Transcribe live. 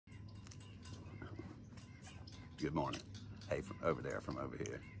Good morning. Hey, from over there, from over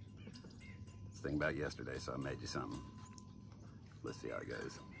here. Let's think about yesterday, so I made you something. Let's see how it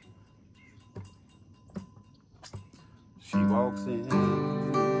goes. She walks in,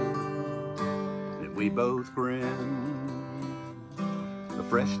 and we both grin. A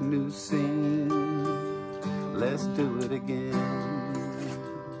fresh new scene, let's do it again.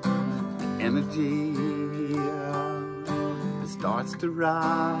 Energy, it starts to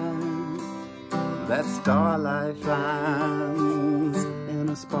rise. That starlight shines in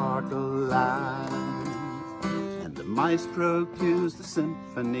a sparkle light, and the maestro cues the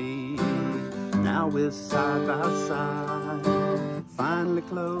symphony. Now we're side by side, finally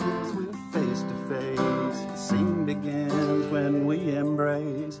close, we're face to face. The scene begins when we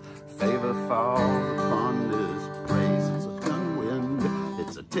embrace. Favor falls upon this place. It's a young wind,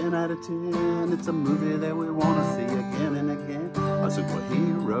 it's a 10 out of 10. It's a movie that we want to see again and again. Our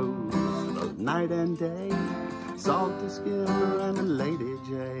superheroes, both night and day. Salty Skipper and the Lady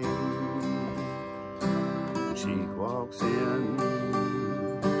J. She walks in,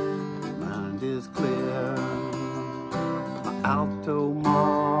 mind is clear. My alto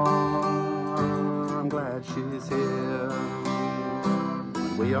mar, I'm glad she's here.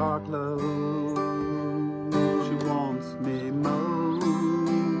 When we are close, she wants me most.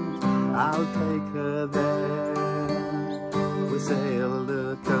 I'll take her there, we sail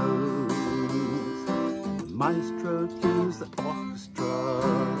the coast. Maestro cues the orchestra.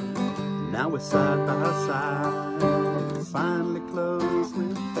 Now we're side by side, finally close,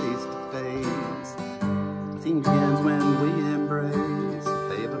 we're face to face. The scene begins when we embrace.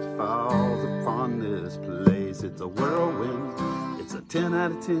 Favor falls upon this place. It's a whirlwind, it's a 10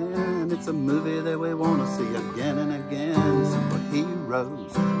 out of 10. It's a movie that we want to see again and again.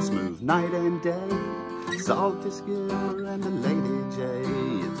 Superheroes, smooth night and day. Salty Skipper and the Lady J.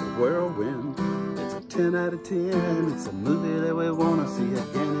 It's a whirlwind, it's a 10 out of 10. It's a movie that we want to see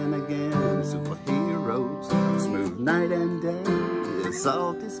again and again. Superheroes, smooth night and day.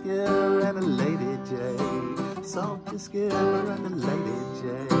 Salty Skipper and the Lady J. Salty Skipper and the Lady J.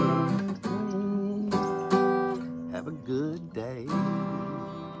 Have a good day.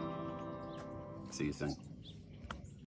 See you soon.